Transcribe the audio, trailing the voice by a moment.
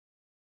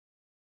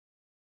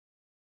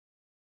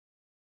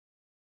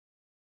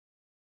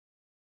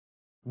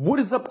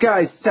What is up,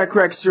 guys?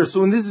 TechRex here.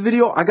 So in this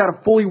video, I got a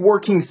fully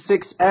working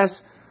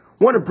 6S.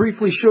 Want to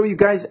briefly show you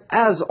guys,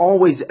 as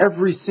always,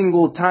 every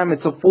single time,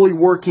 it's a fully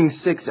working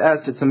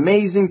 6S. It's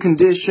amazing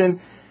condition.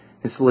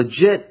 It's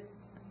legit.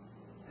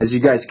 As you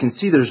guys can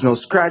see, there's no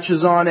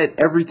scratches on it.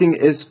 Everything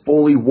is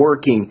fully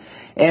working.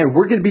 And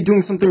we're going to be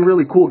doing something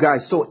really cool,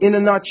 guys. So in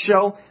a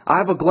nutshell, I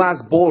have a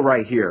glass bowl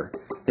right here.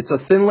 It's a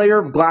thin layer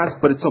of glass,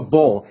 but it's a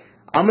bowl.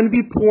 I'm going to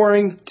be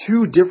pouring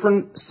two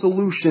different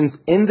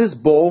solutions in this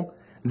bowl.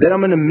 Then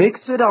I'm going to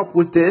mix it up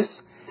with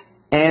this,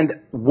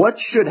 and what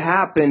should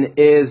happen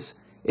is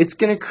it's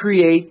going to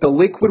create, the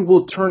liquid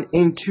will turn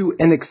into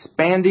an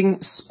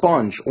expanding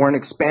sponge or an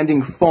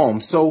expanding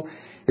foam. So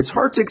it's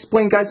hard to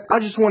explain, guys. I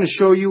just want to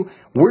show you.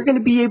 We're going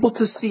to be able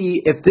to see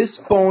if this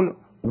phone,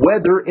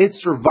 whether it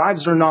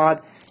survives or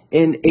not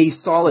in a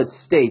solid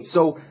state.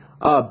 So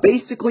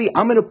basically,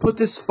 I'm going to put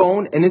this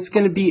phone and it's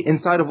going to be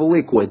inside of a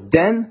liquid.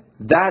 Then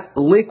that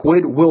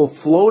liquid will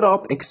float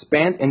up,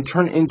 expand, and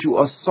turn into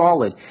a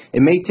solid.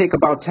 It may take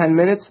about 10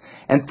 minutes,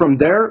 and from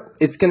there,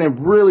 it's going to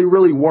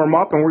really warm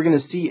up, and we're going to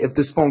see if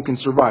this phone can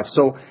survive.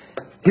 So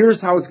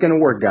here's how it's going to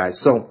work, guys.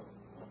 So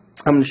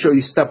I'm going to show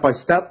you step by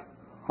step.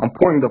 I'm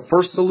pouring the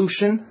first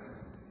solution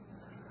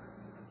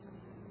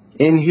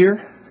in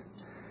here.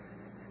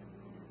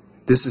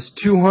 This is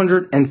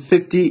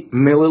 250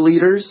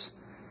 milliliters,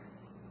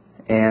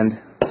 and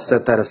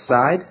set that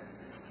aside.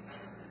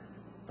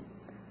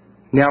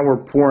 Now we're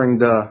pouring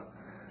the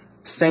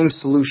same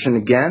solution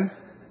again.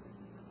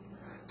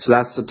 So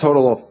that's the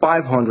total of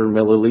 500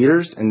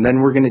 milliliters. And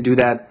then we're going to do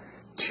that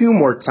 2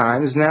 more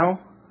times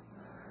now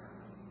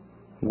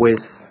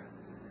with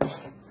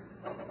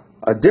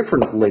a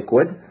different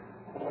liquid.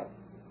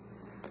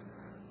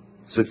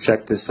 So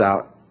check this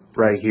out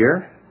right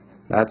here.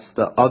 That's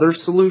the other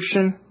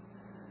solution.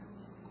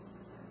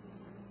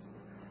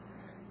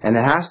 And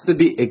it has to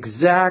be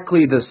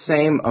exactly the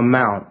same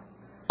amount.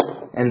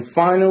 And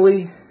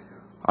finally,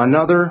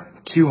 another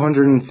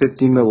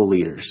 250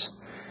 milliliters.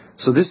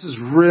 So this is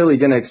really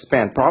going to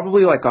expand,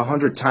 probably like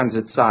 100 times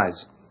its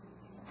size.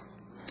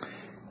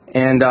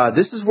 And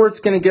this is where it's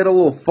going to get a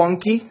little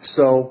funky.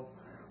 So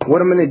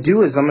what I'm going to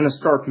do is I'm going to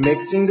start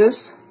mixing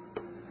this.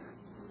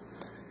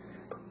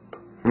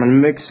 I'm going to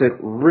mix it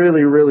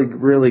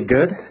really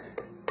good.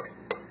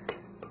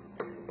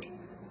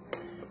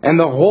 And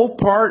the whole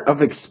part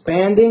of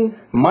expanding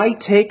might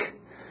take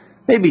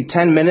maybe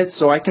 10 minutes,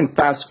 so I can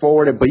fast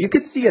forward it. But you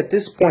can see at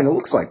this point, it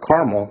looks like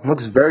caramel. It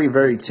looks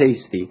very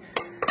tasty.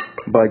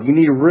 But you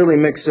need to really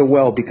mix it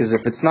well, because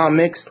if it's not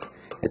mixed,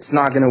 it's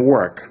not going to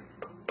work.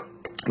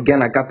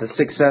 Again, I got the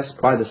 6S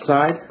by the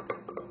side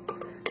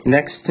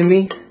next to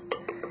me.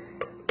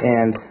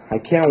 And I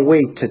can't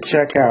wait to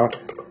check out.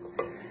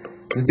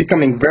 It's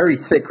becoming very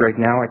thick right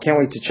now. I can't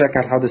wait to check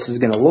out how this is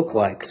going to look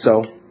like.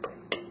 So,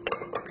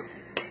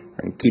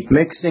 keep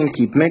mixing,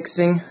 keep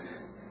mixing.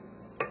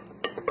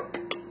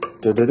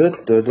 And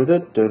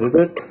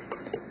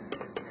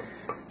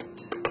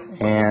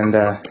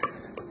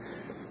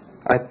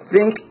I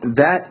think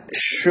that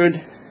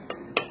should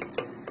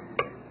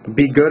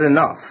be good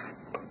enough.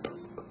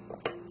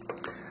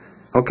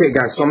 Okay,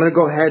 guys, so I'm going to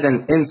go ahead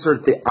and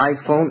insert the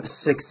iPhone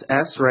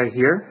 6S right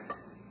here.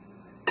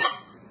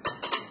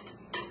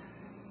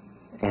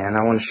 And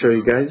I want to show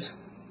you guys.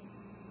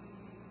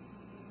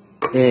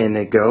 In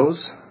it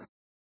goes.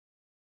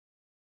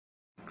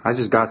 I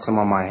just got some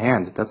on my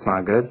hand. That's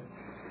not good.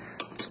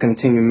 Let's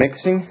continue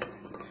mixing.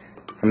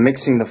 I'm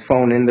mixing the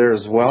phone in there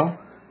as well.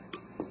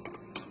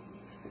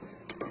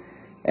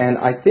 And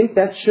I think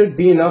that should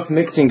be enough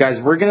mixing,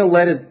 guys. We're going to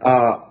let it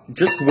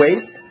just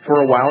wait for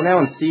a while now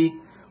and see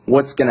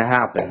what's going to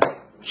happen.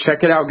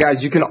 Check it out,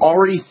 guys. You can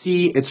already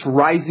see it's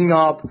rising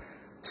up.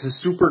 This is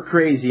super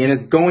crazy, and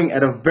it's going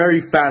at a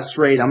very fast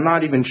rate. I'm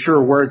not even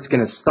sure where it's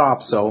going to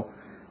stop, so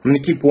I'm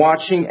going to keep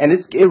watching. And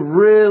it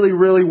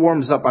really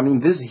warms up. I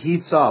mean, this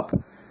heats up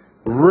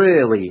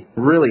really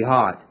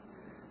hot.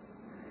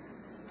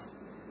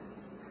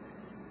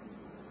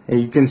 And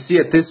you can see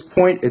at this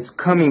point, it's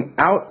coming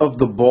out of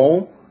the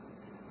bowl.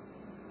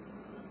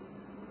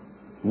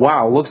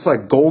 Wow, looks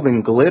like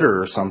golden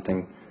glitter or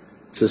something.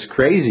 This is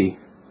crazy.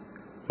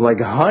 Like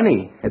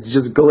honey. It's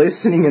just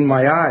glistening in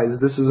my eyes.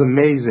 This is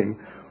amazing.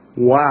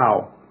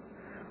 Wow.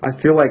 I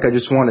feel like I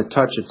just want to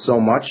touch it so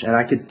much, and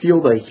I could feel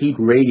the heat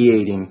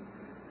radiating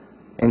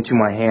into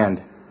my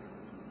hand.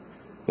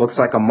 Looks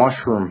like a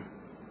mushroom.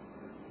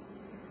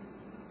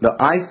 The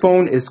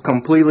iPhone is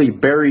completely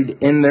buried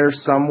in there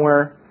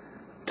somewhere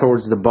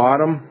towards the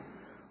bottom.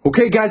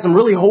 Okay, guys, I'm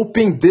really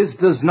hoping this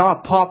does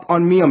not pop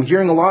on me. I'm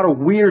hearing a lot of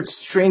weird,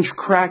 strange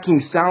cracking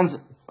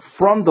sounds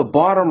from the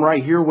bottom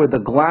right here where the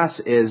glass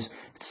is.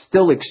 It's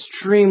still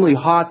extremely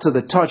hot to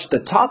the touch. The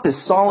top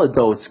is solid,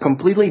 though. It's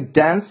completely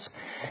dense.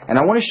 And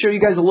I want to show you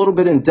guys a little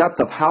bit in depth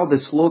of how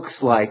this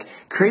looks like.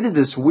 Created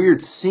this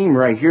weird seam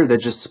right here that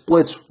just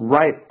splits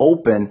right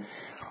open.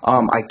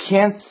 I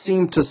can't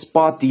seem to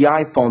spot the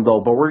iPhone, though,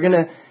 but we're going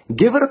to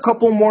give it a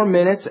couple more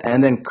minutes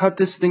and then cut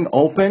this thing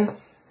open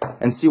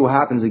and see what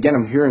happens. Again,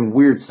 I'm hearing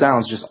weird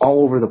sounds just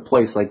all over the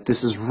place. Like,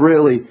 this is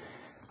really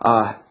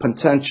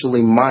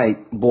potentially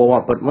might blow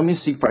up. But let me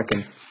see if I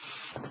can.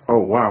 Oh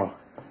wow,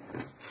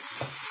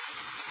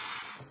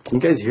 can you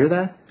guys hear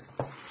that?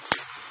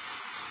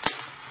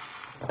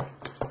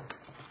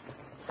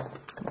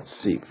 Let's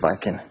see if I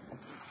can.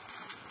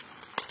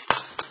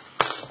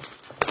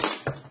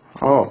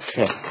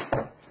 Okay.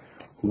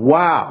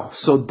 Wow,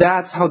 so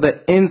that's how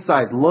the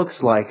inside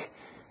looks like.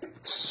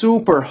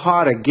 Super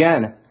hot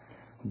again,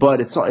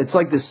 but it's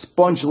like this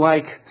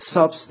sponge-like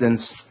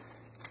substance,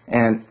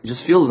 and it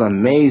just feels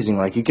amazing.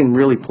 Like you can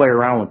really play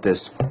around with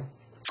this.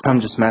 I'm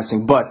just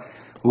messing, but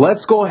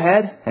let's go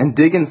ahead and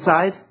dig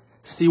inside,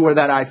 see where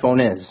that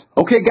iPhone is.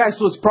 Okay guys,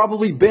 so it's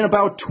probably been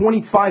about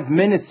 25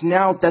 minutes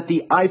now that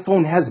the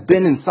iPhone has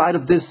been inside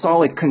of this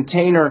solid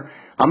container.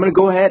 I'm gonna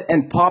go ahead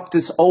and pop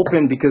this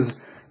open because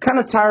I'm kind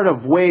of tired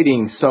of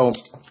waiting. So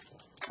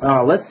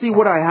let's see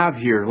what I have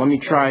here. Let me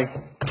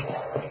try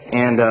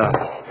and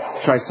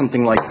try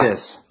something like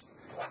this.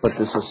 Put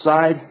this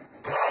aside.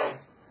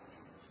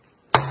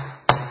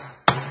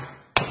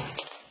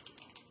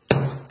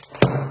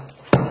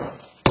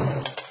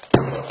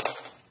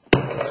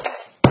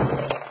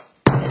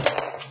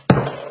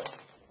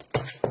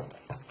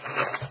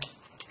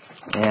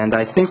 And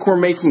I think we're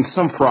making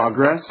some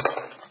progress.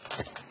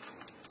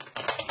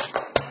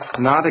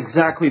 Not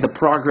exactly the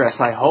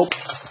progress I hoped,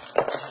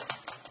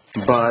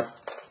 but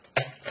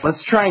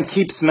let's try and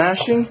keep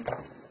smashing.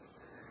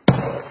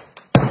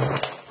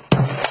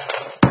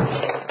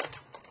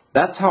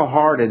 That's how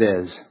hard it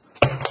is.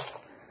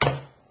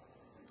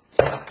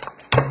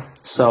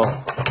 So,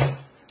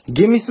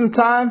 give me some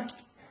time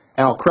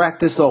and I'll crack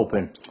this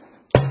open.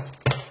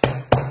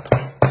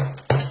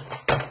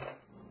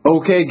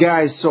 Okay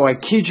guys, so I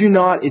kid you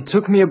not, it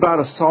took me about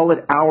a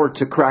solid hour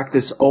to crack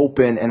this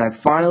open, and I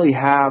finally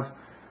have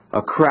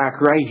a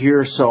crack right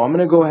here. So I'm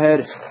gonna go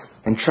ahead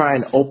and try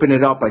and open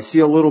it up. I see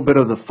a little bit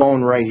of the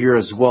phone right here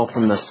as well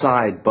from the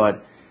side,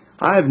 but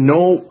I have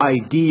no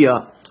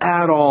idea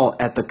at all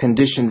at the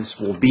condition this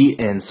will be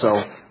in. So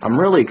I'm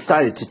really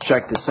excited to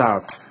check this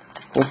out.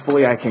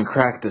 Hopefully I can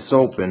crack this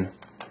open.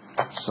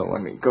 So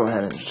let me go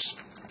ahead and just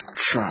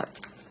try.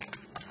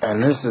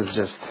 And this is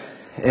just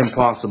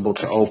impossible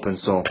to open,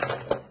 so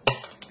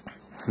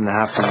I'm gonna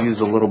have to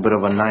use a little bit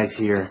of a knife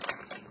here.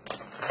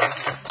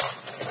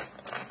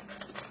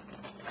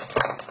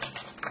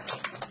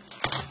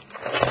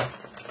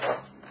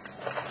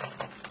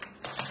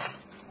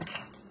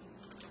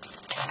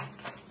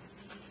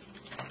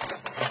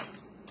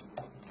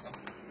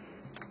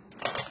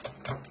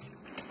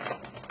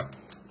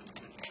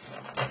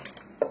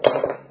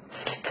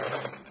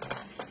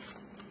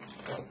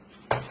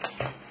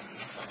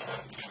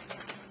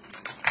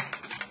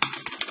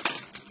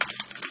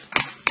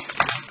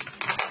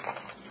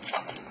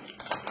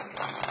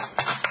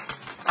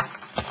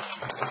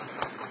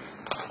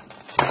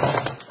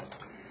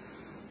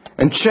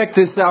 And check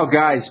this out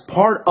guys,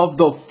 part of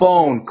the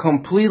phone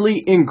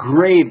completely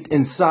engraved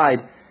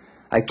inside.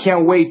 I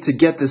can't wait to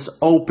get this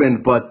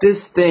open, but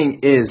this thing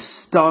is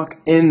stuck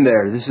in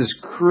there. This is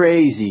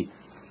crazy.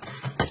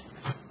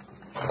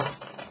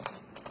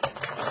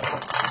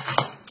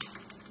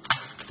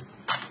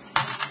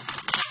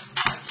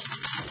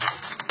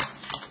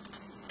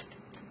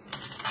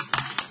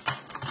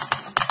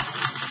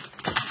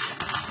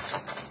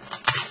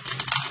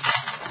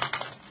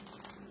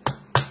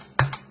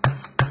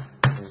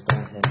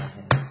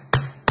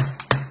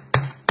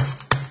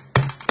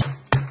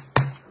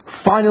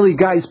 Finally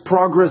guys,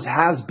 progress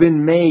has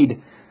been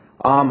made.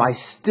 I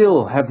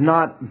still have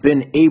not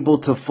been able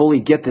to fully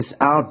get this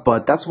out,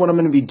 but that's what I'm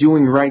going to be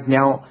doing right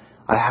now.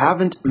 I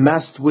haven't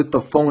messed with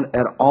the phone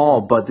at all,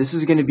 but this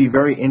is going to be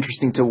very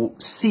interesting to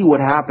see what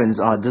happens.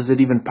 Does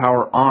it even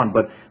power on?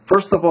 But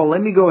first of all,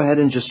 let me go ahead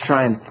and just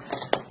try and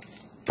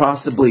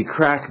possibly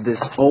crack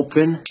this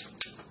open.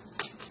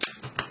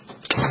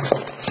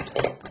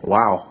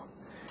 Wow.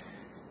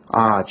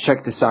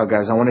 Check this out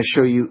guys. I want to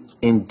show you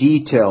in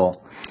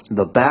detail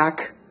the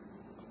back.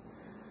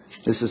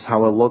 This is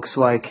how it looks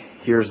like.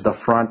 Here's the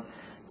front.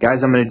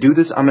 Guys, I'm going to do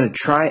this. I'm going to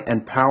try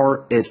and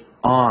power it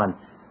on.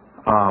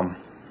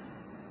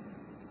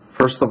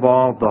 First of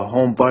all, the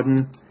home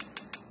button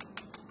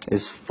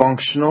is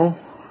functional.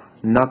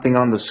 Nothing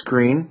on the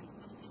screen.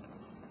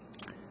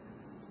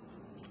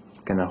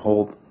 Going to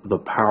hold the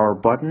power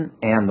button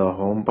and the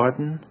home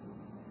button.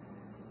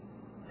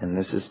 And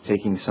this is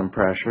taking some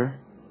pressure.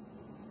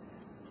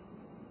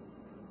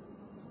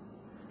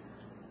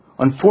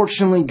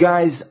 Unfortunately,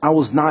 guys, I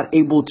was not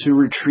able to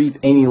retrieve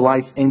any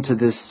life into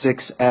this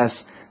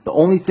 6S. The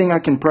only thing I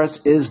can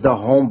press is the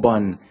home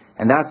button,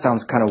 and that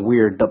sounds kind of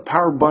weird. The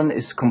power button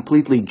is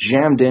completely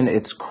jammed in.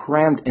 It's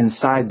crammed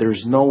inside.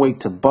 There's no way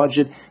to budge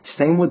it.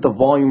 Same with the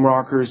volume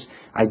rockers.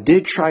 I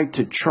did try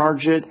to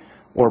charge it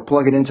or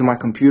plug it into my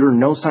computer.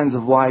 No signs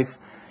of life.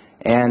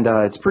 And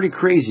it's pretty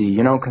crazy,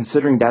 you know,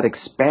 considering that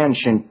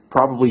expansion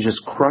probably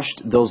just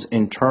crushed those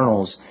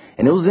internals.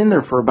 And it was in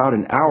there for about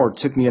an hour. It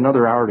took me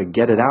another hour to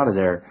get it out of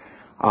there.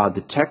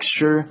 The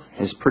texture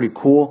is pretty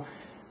cool.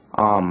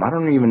 I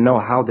don't even know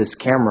how this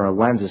camera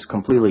lens is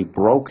completely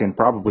broken,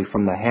 probably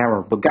from the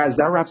hammer. But guys,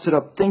 that wraps it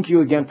up. Thank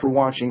you again for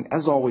watching.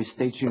 As always,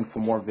 stay tuned for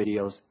more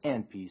videos,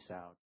 and peace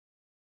out.